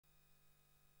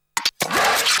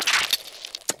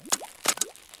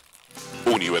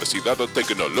Universidad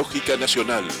Tecnológica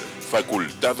Nacional,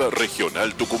 Facultad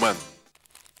Regional Tucumán.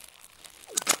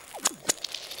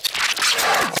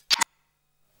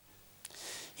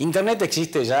 Internet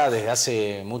existe ya desde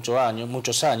hace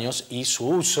muchos años y su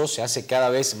uso se hace cada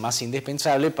vez más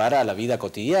indispensable para la vida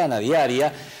cotidiana,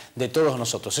 diaria de todos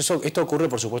nosotros. Esto ocurre,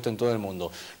 por supuesto, en todo el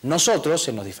mundo. Nosotros,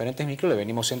 en los diferentes micros, le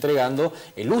venimos entregando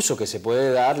el uso que se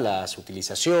puede dar, las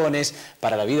utilizaciones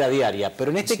para la vida diaria.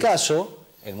 Pero en este caso,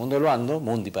 el Mundo Eluando,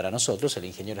 Mundi para nosotros, el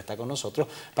ingeniero está con nosotros,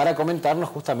 para comentarnos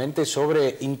justamente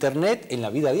sobre Internet en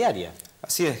la vida diaria.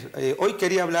 Así es. Hoy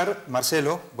quería hablar,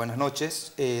 Marcelo, buenas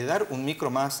noches, dar un micro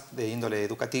más de índole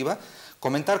educativa,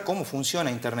 comentar cómo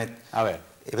funciona Internet. A ver.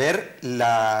 Ver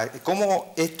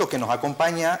cómo esto que nos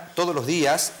acompaña todos los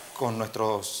días con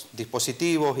nuestros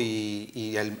dispositivos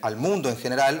y al mundo en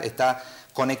general está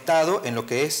conectado en lo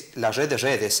que es la red de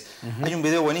redes. Hay un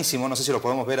video buenísimo, no sé si lo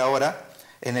podemos ver ahora,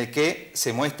 en el que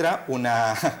se muestra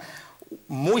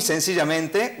muy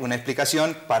sencillamente una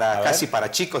explicación casi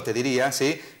para chicos, te diría,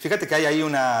 ¿sí? Fíjate que hay ahí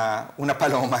una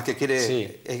paloma que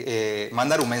quiere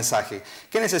mandar un mensaje.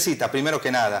 ¿Qué necesita? Primero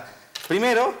que nada,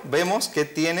 primero vemos que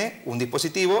tiene un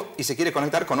dispositivo y se quiere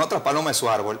conectar con otra paloma de su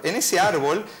árbol. En ese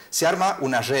árbol se arma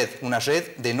una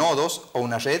red de nodos o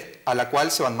una red a la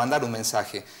cual se va a mandar un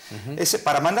mensaje.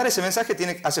 Para mandar ese mensaje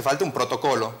hace falta un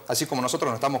protocolo. Así como nosotros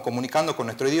nos estamos comunicando con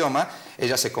nuestro idioma,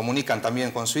 ellas se comunican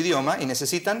también con su idioma y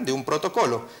necesitan de un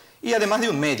protocolo. Y además de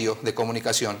un medio de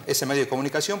comunicación. Ese medio de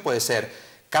comunicación puede ser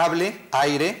cable,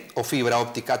 aire o fibra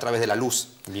óptica a través de la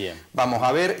luz. Bien. Vamos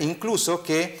a ver incluso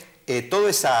que todo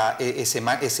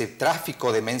ese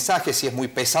tráfico de mensajes, si es muy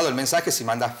pesado el mensaje, si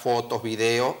mandas fotos,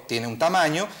 video, tiene un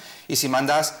tamaño, y si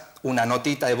mandas una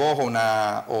notita de voz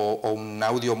o un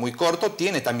audio muy corto,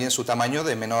 tiene también su tamaño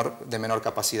de menor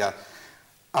capacidad.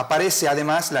 Aparece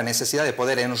además la necesidad de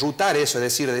poder enrutar eso,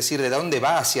 es decir de dónde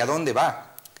va, hacia dónde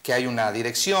va, que hay una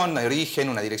dirección de origen,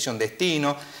 una dirección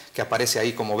destino, que aparece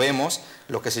ahí como vemos,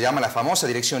 lo que se llama la famosa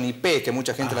dirección IP, que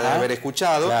mucha gente la debe haber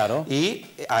escuchado, claro. Y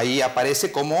ahí aparece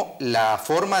como la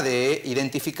forma de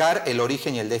identificar el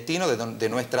origen y el destino de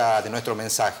nuestro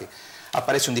mensaje.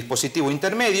 Aparece un dispositivo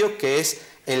intermedio que es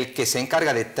el que se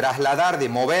encarga de trasladar, de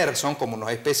mover, son como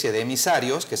una especie de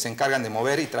emisarios que se encargan de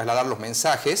mover y trasladar los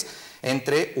mensajes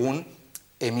entre un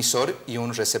emisor y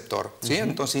un receptor, ¿sí?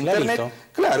 Entonces Internet,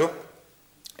 claro,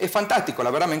 es fantástico,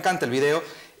 la verdad me encanta el video.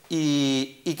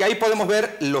 Y que ahí podemos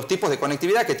ver los tipos de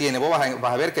conectividad que tiene. Vos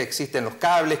vas a ver que existen los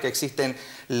cables, que existen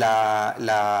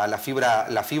la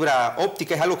fibra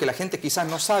óptica. Es algo que la gente quizás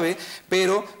no sabe,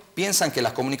 pero piensan que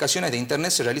las comunicaciones de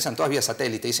Internet se realizan todas vía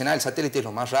satélite. Dicen, el satélite es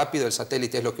lo más rápido, el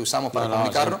satélite es lo que usamos para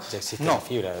comunicarnos. No,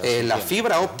 la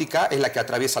fibra óptica es la que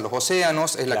atraviesa los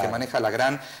océanos, es la que maneja la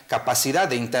gran capacidad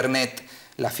de Internet,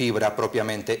 la fibra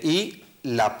propiamente. Y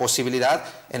la posibilidad,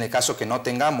 en el caso que no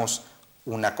tengamos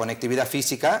una conectividad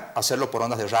física, hacerlo por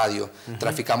ondas de radio.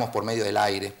 Traficamos por medio del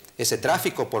aire. Ese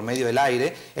tráfico por medio del aire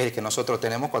es el que nosotros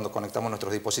tenemos cuando conectamos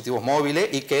nuestros dispositivos móviles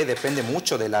y que depende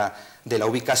mucho de la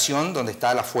ubicación donde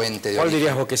está la fuente de origen. ¿Cuál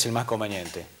dirías vos que es el más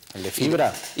conveniente? ¿El de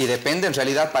fibra? Y depende en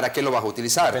realidad para qué lo vas a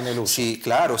utilizar. Depende del uso.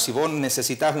 Claro, si vos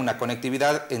necesitas una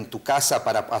conectividad en tu casa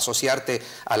para asociarte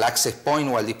al access point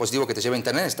o al dispositivo que te lleva a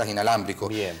Internet, estás inalámbrico.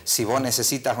 Bien. Si vos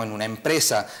necesitas en una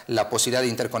empresa la posibilidad de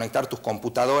interconectar tus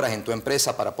computadoras en tu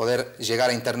empresa para poder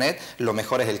llegar a Internet, lo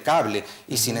mejor es el cable.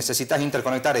 Y si necesitas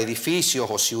interconectar edificios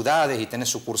o ciudades y tenés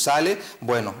sucursales,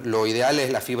 bueno, lo ideal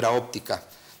es la fibra óptica.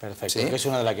 Perfecto, ¿sí? Es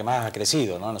una de las que más ha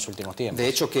crecido, ¿no?, en los últimos tiempos. De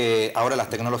hecho que ahora las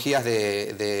tecnologías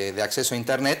de acceso a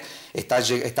Internet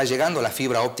está llegando la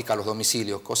fibra óptica a los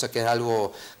domicilios, cosa que es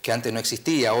algo que antes no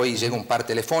existía. Hoy llega un par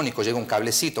telefónico, llega un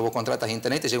cablecito, vos contratas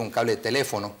Internet y llega un cable de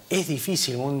teléfono. Es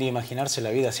difícil, Mundi, imaginarse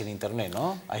la vida sin Internet,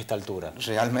 ¿no?, a esta altura.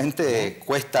 Realmente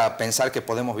cuesta pensar que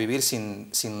podemos vivir sin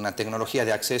una tecnología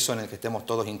de acceso en el que estemos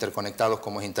todos interconectados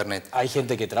como es Internet. Hay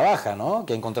gente que trabaja, ¿no?,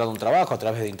 que ha encontrado un trabajo a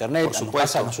través de Internet. Por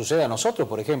supuesto. Nos sucede a nosotros,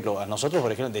 por ejemplo,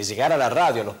 de llegar a la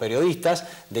radio, a los periodistas,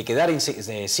 de quedar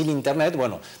sin Internet.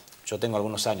 Bueno, yo tengo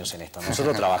algunos años en esto.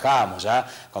 Nosotros trabajábamos ya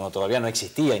cuando todavía no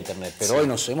existía Internet, pero hoy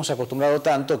nos hemos acostumbrado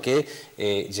tanto que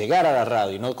llegar a la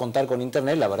radio y no contar con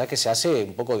Internet, la verdad que se hace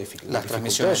un poco difícil. Las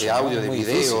transmisiones de audio, de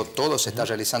video, todo se está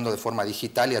realizando de forma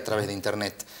digital y a través de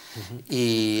Internet.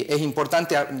 Y es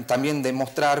importante también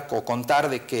demostrar o contar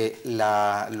de que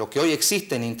lo que hoy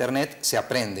existe en Internet se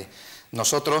aprende.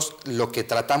 Nosotros lo que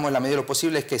tratamos en la medida de lo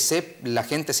posible es que la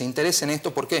gente se interese en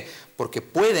esto. ¿Por qué? Porque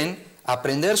pueden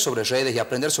aprender sobre redes y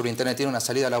aprender sobre Internet tiene una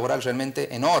salida laboral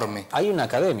realmente enorme. Hay una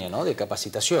academia, ¿no?, de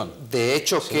capacitación. De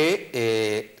hecho, sí,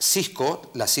 que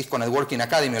Cisco, la Cisco Networking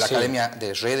Academy, o la sí, Academia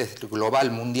de Redes Global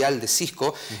Mundial de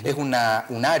Cisco, es un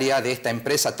área de esta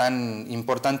empresa tan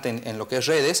importante en lo que es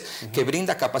redes, que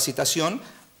brinda capacitación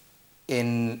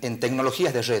en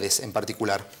tecnologías de redes en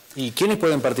particular. ¿Y quiénes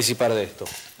pueden participar de esto?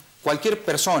 Cualquier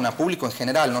persona, público en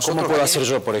general. ¿Cómo puedo hacer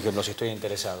yo, por ejemplo, si estoy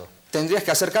interesado? Tendrías que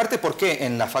acercarte porque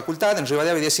en la facultad, en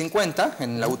Rivadavia 1050,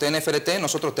 en la UTN-FRT,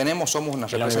 nosotros somos una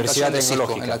representación de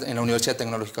Cisco, en la Universidad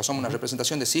Tecnológica, somos una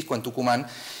representación de Cisco en Tucumán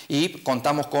y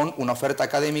contamos con una oferta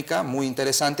académica muy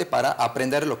interesante para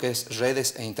aprender lo que es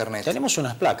redes e Internet. Tenemos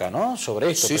unas placas, ¿no?, sobre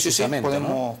esto, sí, precisamente. Sí,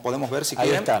 ¿no? podemos ver si Ahí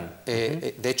quieren. están.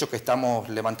 De hecho, que estamos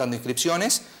levantando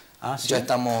inscripciones. ¿Sí? Ya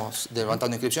estamos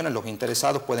levantando inscripciones, los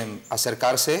interesados pueden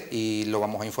acercarse y lo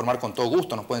vamos a informar con todo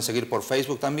gusto. Nos pueden seguir por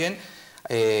Facebook también.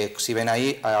 Si ven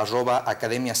ahí,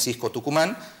 @Academia Cisco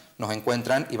Tucumán, nos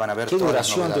encuentran y van a ver todas las novedades.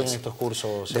 ¿Qué duración tienen estos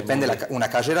cursos? Depende, una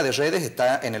carrera de redes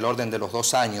está en el orden de los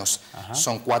 2 años.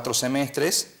 Son 4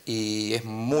 semestres y es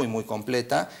muy, muy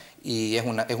completa. Y es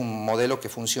un modelo que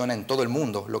funciona en todo el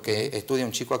mundo. Lo que estudia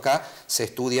un chico acá se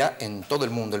estudia en todo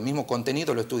el mundo. El mismo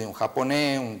contenido lo estudia un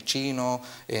japonés, un chino,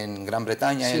 en Gran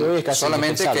Bretaña, sí,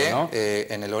 solamente que, ¿no?,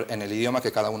 en el idioma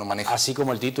que cada uno maneja. Así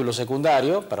como el título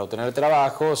secundario para obtener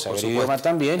trabajo, saber idioma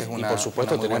también y por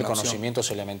supuesto tener conocimientos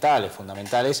elementales,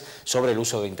 fundamentales sobre el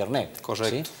uso de Internet.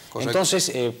 Correcto. ¿sí? Correcto.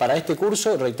 Entonces, para este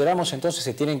curso, reiteramos, entonces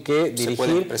se tienen que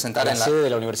dirigir presentar a la sede de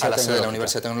la Universidad Tecnológica. Sede de la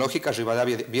Universidad Tecnológica,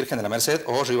 Rivadavia Virgen de la Merced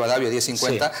o Rivadavia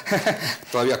 1050, sí.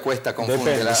 Todavía cuesta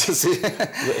confundirla. Sí.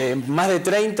 Más de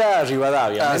 30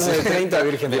 Rivadavia, menos de 30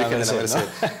 Virgen de la Merced.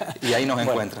 ¿no? Y ahí nos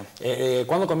encuentran.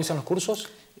 ¿Cuándo comienzan los cursos?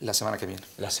 La semana que viene.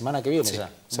 La semana que viene, sí, ya.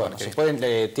 Bueno,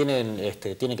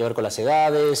 tiene que ver con las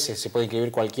edades, se puede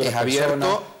inscribir cualquier persona. Es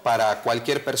abierto para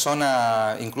cualquier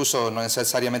persona, incluso no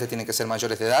necesariamente tienen que ser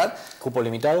mayores de edad. ¿Cupo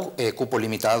limitado? Cupo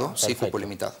limitado, perfecto. Sí, cupo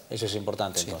limitado. Eso es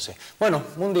importante, sí. Entonces. Bueno,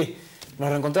 Mundi, nos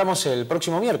reencontramos el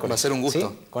próximo miércoles. Va a ser un gusto.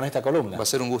 ¿Sí? Con esta columna. Va a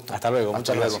ser un gusto. Hasta luego,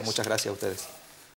 muchas gracias. Muchas gracias a ustedes.